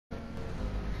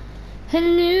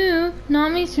Hello,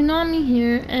 Nomi, Tsunami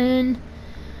here, and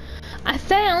I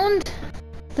found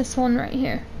this one right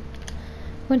here,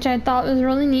 which I thought was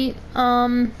really neat,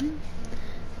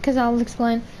 because I'll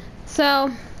explain. So,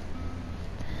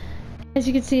 as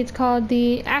you can see, it's called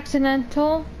the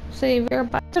Accidental Savior.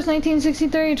 Since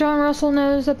 1963, John Russell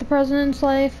knows that the president's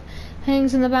life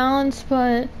hangs in the balance,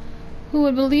 but who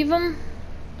would believe him?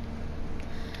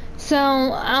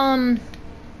 So,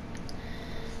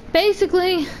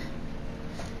 basically,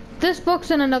 this book's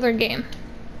in another game.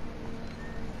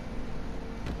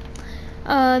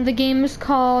 The game is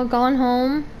called Gone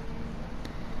Home.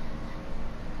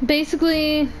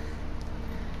 Basically,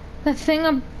 the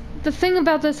thing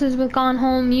about this is with Gone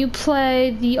Home, you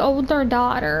play the older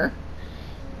daughter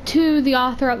to the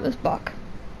author of this book.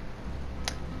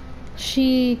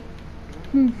 She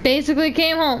basically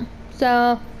came home,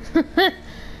 so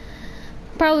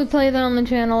probably play that on the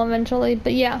channel eventually.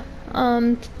 But yeah,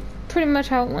 pretty much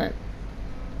how it went.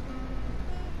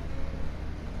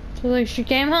 So like she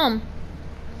came home.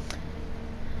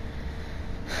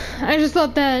 I just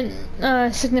thought that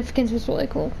significance was really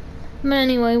cool. But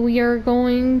anyway, we are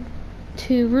going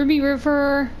to Ruby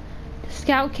River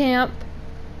Scout Camp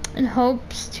in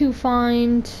hopes to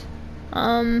find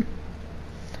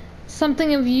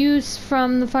something of use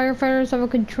from the firefighters of a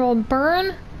controlled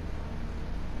burn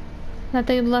that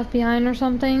they left behind or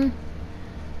something,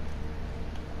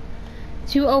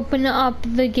 to open up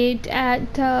the gate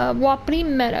at Wapiti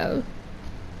Meadow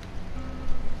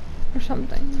or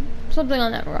something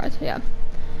on that regard. So yeah,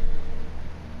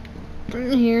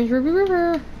 here's Ruby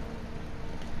River.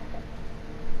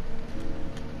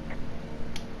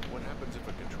 What happens if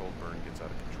a controlled burn gets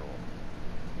out of control?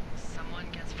 Someone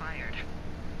gets fired.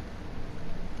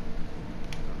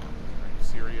 Are you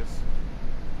serious?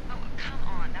 Oh, come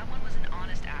on. That one was an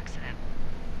honest accident.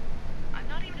 I'm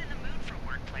not even in the mood for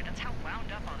wordplay. That's how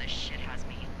wound up all this shit has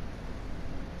me.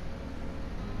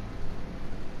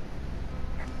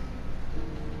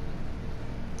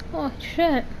 Oh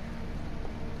shit.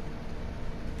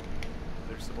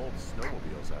 There's some old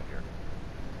snowmobiles out here.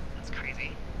 That's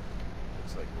crazy.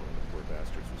 Looks like one of the poor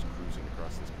bastards was cruising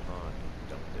across this pond and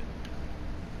dumped it.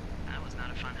 That was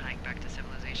not a fun hike back to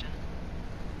civilization.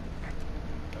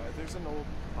 There's an old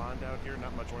pond out here,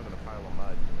 not much more than a pile of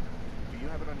mud. Do you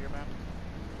have it on your map?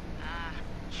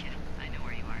 Yeah, I know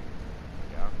where you are.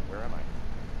 Yeah, where am I?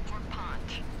 Pork Pond.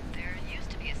 There used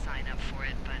to be a sign up for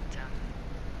it, but,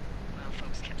 well,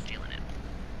 folks kept stealing it.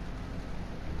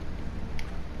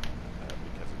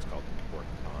 Because it's called Pork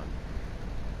Pond.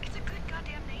 It's a good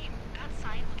goddamn name. That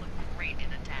sign would look great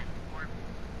in a den, or,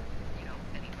 you know,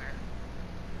 anywhere.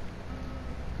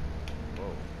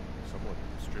 Whoa, someone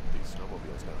stripped these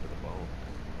snowmobiles down to the bone.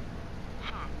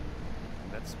 Huh.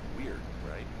 That's weird,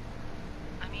 right?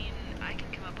 I mean, I can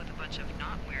come up with a bunch of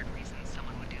not weird reasons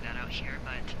someone would do that out here,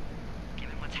 but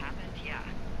given what's happened, yeah.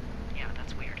 Yeah,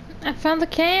 that's weird. I found the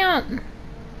camp.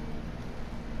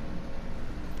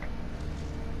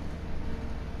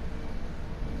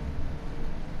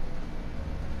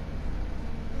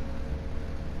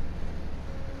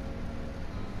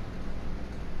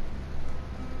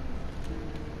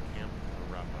 Camp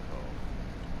Arapaho.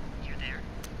 You're there?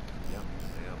 Yep,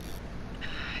 I am.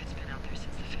 It's been out there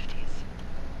since the 50s.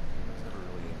 I was never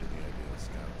really into the idea of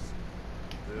scouts.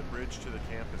 The bridge to the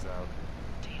camp is out.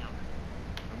 Damn.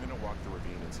 I'm gonna walk the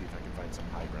ravine and see if I can find some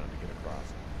high ground to get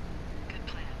across. Good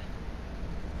plan.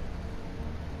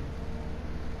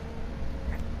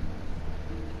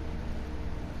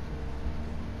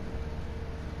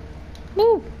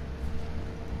 Woo!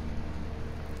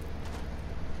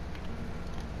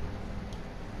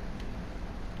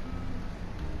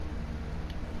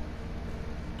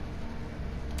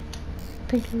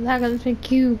 Big lag on the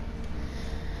queue.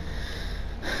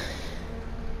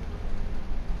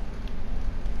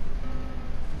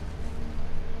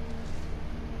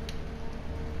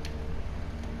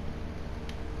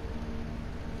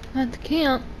 At the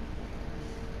camp.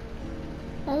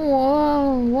 Oh,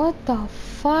 whoa, what the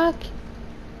fuck?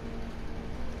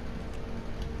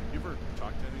 You ever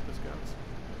talked to any of the scouts?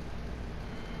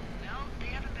 No, they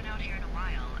haven't been out here in a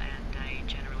while, and I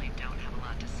generally don't have a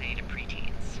lot to say to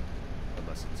preteens.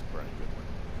 Unless it's Brian Goodwin.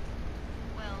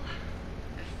 Well,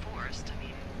 if forced, I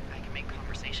mean, I can make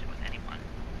conversation with anyone.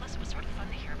 Plus, it was sort of fun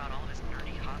to hear about all of his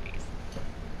nerdy hobbies.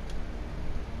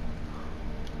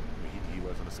 He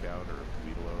wasn't a scout or a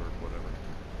Weedler or whatever.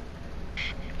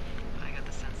 I got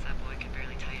the sense that boy could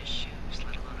barely tie his shoes,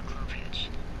 let alone a clove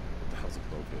hitch. What the hell's a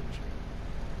clove hitch?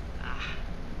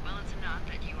 Well, it's a knot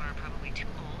that you are probably too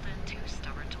old and too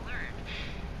stubborn to learn.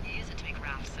 You use it to make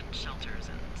rafts and shelters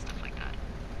and stuff like that.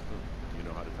 You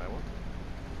know how to tie one?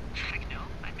 I can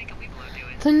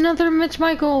It's another Mitch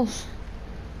Michaels.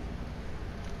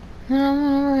 Another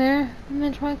one over here.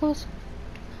 Mitch Michaels.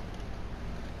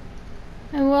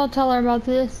 I will tell her about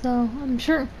this, though. I'm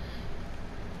sure.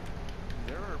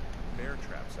 There are bear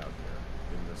traps out here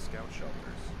in the scout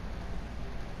shelters.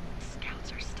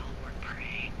 Scouts are stalwart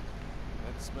prey.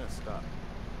 That's messed up.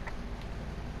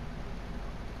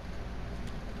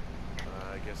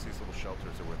 I guess these little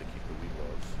shelters are where they keep the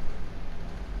weeblos.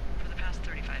 For the past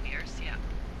 35 years, yeah.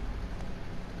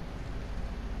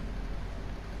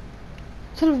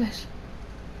 Silverfish.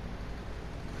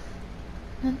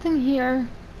 Nothing here.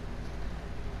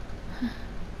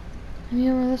 Maybe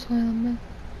over this way a little bit.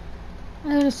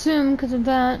 I would assume because of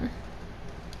that.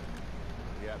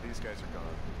 Yeah, these guys are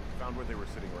gone. Found where they were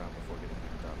sitting around before getting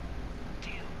picked up.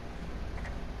 Deal.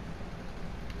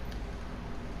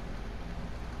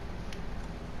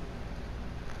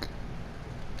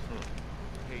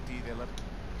 Hey, D, they left.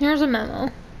 Here's a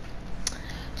memo.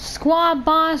 Squad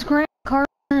boss Grant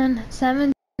Carson,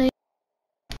 7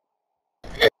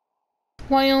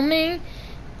 Wyoming.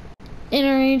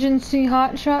 Interagency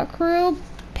hotshot crew.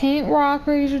 Paint Rock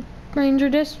Ranger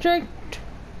District.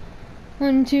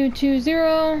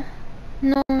 1220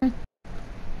 North.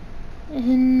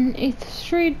 In 8th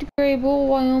Street, Grable,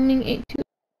 Wyoming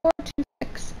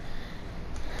 82426.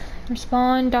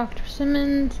 Respond, Dr.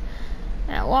 Simmons.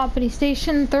 At Wapiti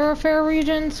Station, Thoroughfare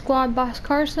Region, Squad Boss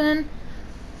Carson.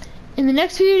 In the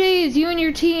next few days, you and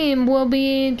your team will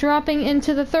be dropping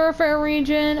into the Thoroughfare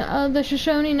region of the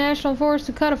Shoshone National Forest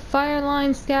to cut a fire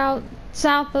line scout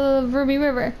south of Ruby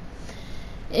River.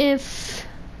 If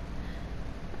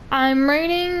I'm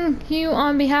writing you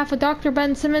on behalf of Dr.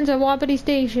 Ben Simmons at Wapiti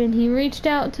Station. He reached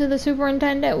out to the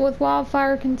superintendent with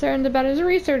wildfire concerns about his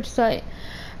research site.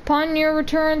 Upon your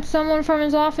return, someone from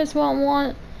his office will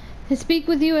want to speak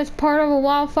with you as part of a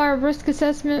wildfire risk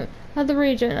assessment of the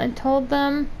region. I told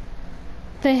them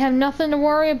they have nothing to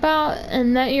worry about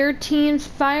and that your team's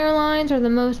fire lines are the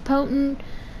most potent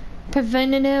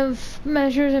preventative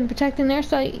measures in protecting their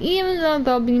site, even though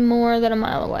they'll be more than a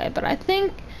mile away. But I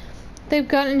think they've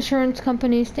got insurance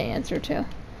companies to answer to.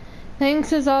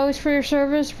 Thanks as always for your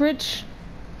service, Rich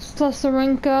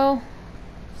Slasarenko.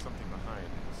 Something behind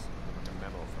is a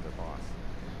memo from their boss.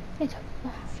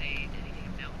 Say anything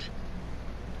of note?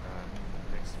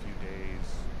 Next few days,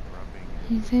 dropping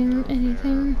Anything?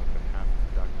 on behalf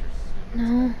of Dr. Simmons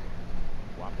No. at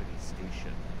Wapiti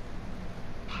Station.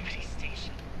 Wapiti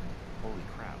Station. Holy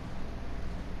crap.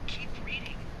 Keep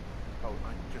reading. Oh,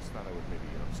 I just thought I would maybe,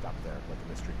 stop there, let the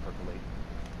mystery percolate.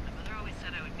 My mother always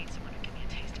said I would meet someone who'd give me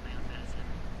a taste of my own medicine.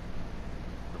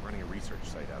 We're running a research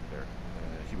site out there.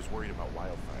 He was worried about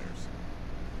wildfires.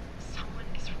 Someone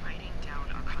is writing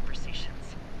down our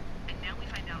conversations. And now we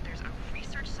find out there's a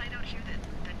research site out here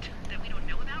that we don't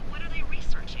know about? What are they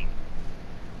researching?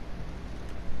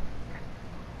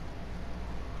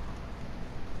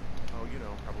 Oh,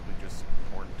 probably just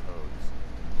horned toads.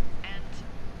 And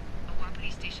a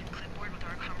Wapiti Station clipboard with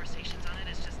our conversations on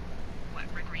it is just, what,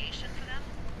 recreation for them?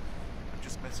 I'm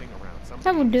just messing around.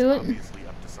 That would do it. Obviously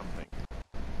up to something.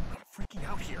 I'm freaking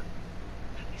out here.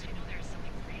 At least we know there is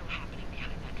something real happening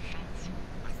behind that fence.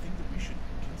 I think that we should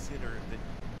consider that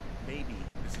maybe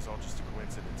this is all just a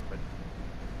coincidence, but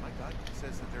my gut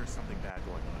says that there's something bad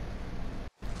going on.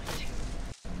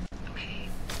 Okay.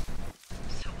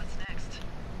 So what's next?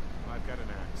 I've got an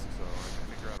axe, so I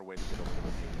can figure out a way to get over the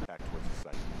ravine back towards the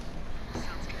site.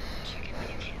 Sounds good. Kick it when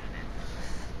you can.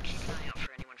 Keep an eye out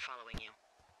for anyone following you.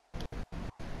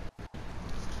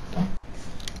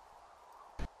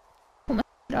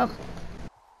 Up.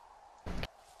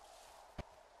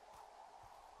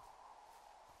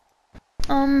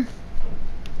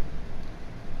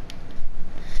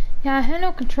 Yeah, I had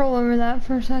no control over that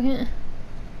for a second.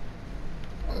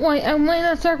 Wait, I'm in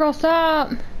a circle,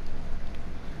 stop!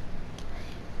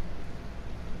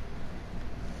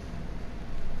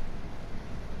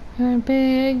 You're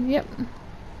big, yep.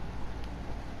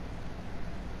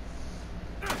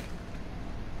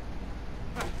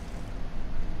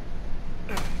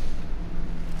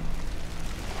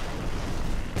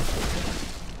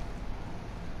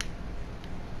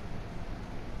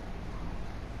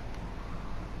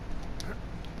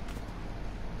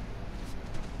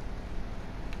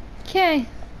 Okay.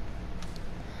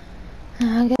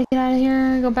 I gotta get out of here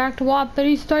and go back to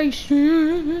Wapiti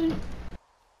Station.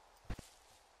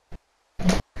 Are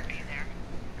you there?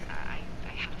 I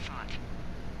had a thought.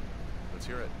 Let's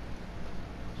hear it.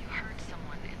 You heard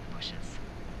someone in the bushes.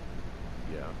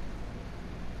 Yeah.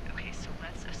 Okay, so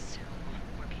let's assume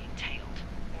we're being tailed.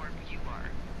 Or you are.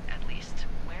 At least,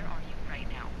 where are you right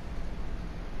now?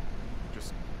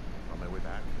 Just on my way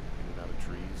back into out of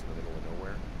trees in the middle of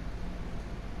nowhere.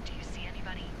 Do you see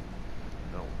anybody?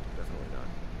 No, definitely not.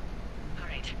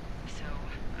 Alright, so,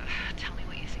 tell me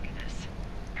what you think of this.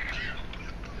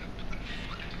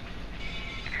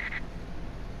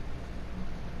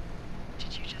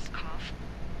 Did you just cough?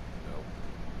 No.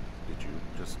 Did you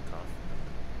just cough?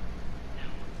 No.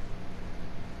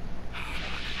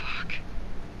 Fuck.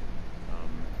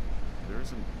 There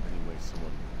isn't any way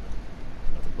someone,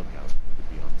 another lookout, could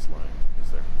be on this line,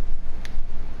 is there?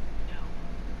 No.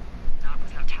 Not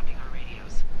without tapping our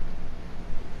radios.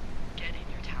 Get in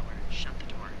your tower, shut the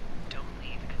door. Don't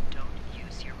leave, and don't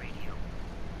use your radio.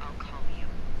 I'll call you.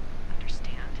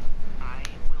 Understand? I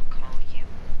will call you.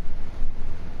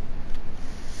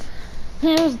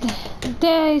 Here's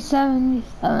day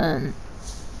 77.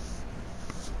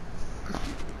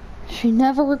 She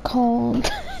never recalled.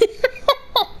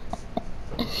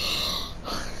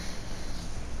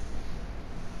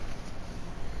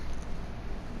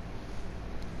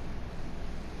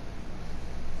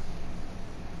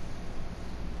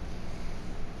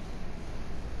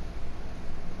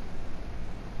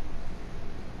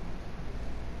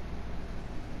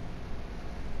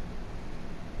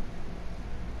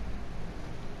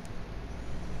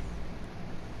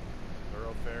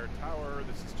 Thoroughfare Tower,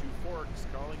 this is Two Forks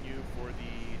calling you for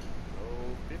the,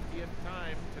 50th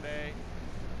time today.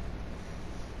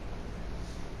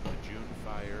 The June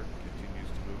fire continues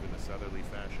to move in a southerly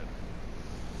fashion.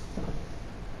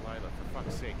 Lila, for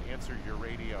fuck's sake, answer your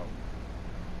radio.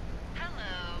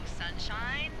 Hello,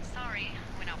 sunshine. Sorry,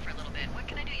 went out for a little bit. What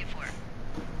can I do you for?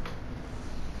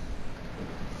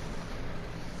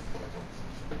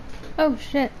 Oh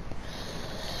shit.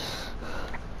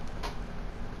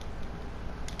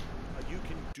 You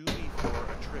can do me for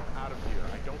a trip out of here.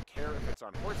 I don't care if it's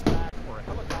on horseback or a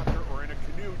helicopter or in a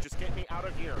canoe. Just get me out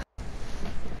of here.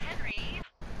 Henry,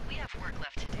 we have work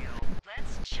left to do.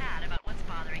 Let's chat about what's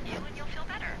bothering you and you'll feel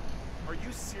better. Are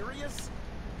you serious?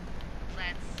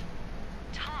 Let's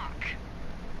talk.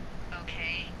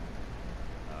 Okay?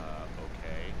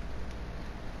 Okay.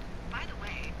 By the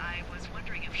way, I was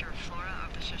wondering if your Flora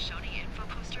of the Shoshone info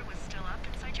poster was still up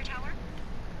inside your tower?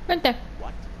 Right there.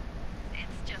 What?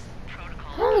 It's just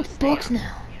protocol. How many to stay books up.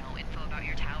 now? You know, info about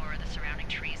your tower, the surrounding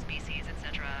tree species,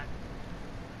 etc.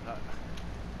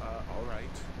 All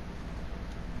right.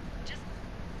 Just,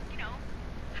 you know,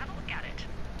 have a look at it.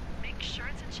 Make sure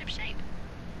it's in ship shape.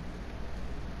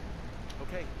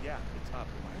 Okay, yeah, it's up.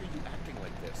 Why are you acting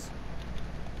like this?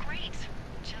 Great.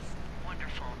 Just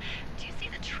wonderful. Do you see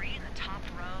the tree in the top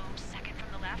row, second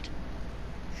from the left?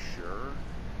 Sure.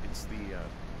 It's the,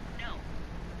 No.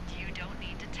 You don't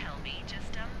need to tell me. Just,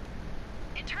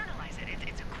 internalize it.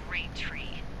 It's a great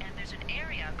tree. And there's an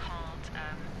area called,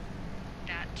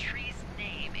 that tree's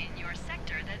name in your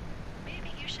sector that maybe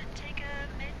you should take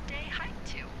a midday hike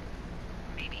to.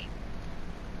 Maybe.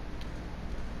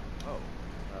 oh,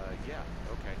 yeah,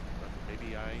 okay.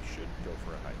 Maybe I should go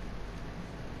for a hike.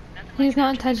 Nothing He's like not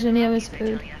road trips touched in the any of his Rockies, I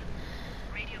food. tell ya.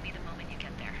 Radio me the moment you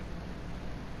get there.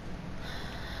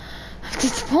 I'm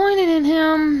disappointed in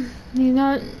him. He's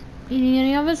not eating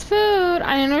any of his food.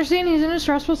 I understand he's in a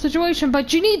stressful situation,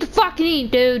 but you need to fucking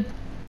eat, dude.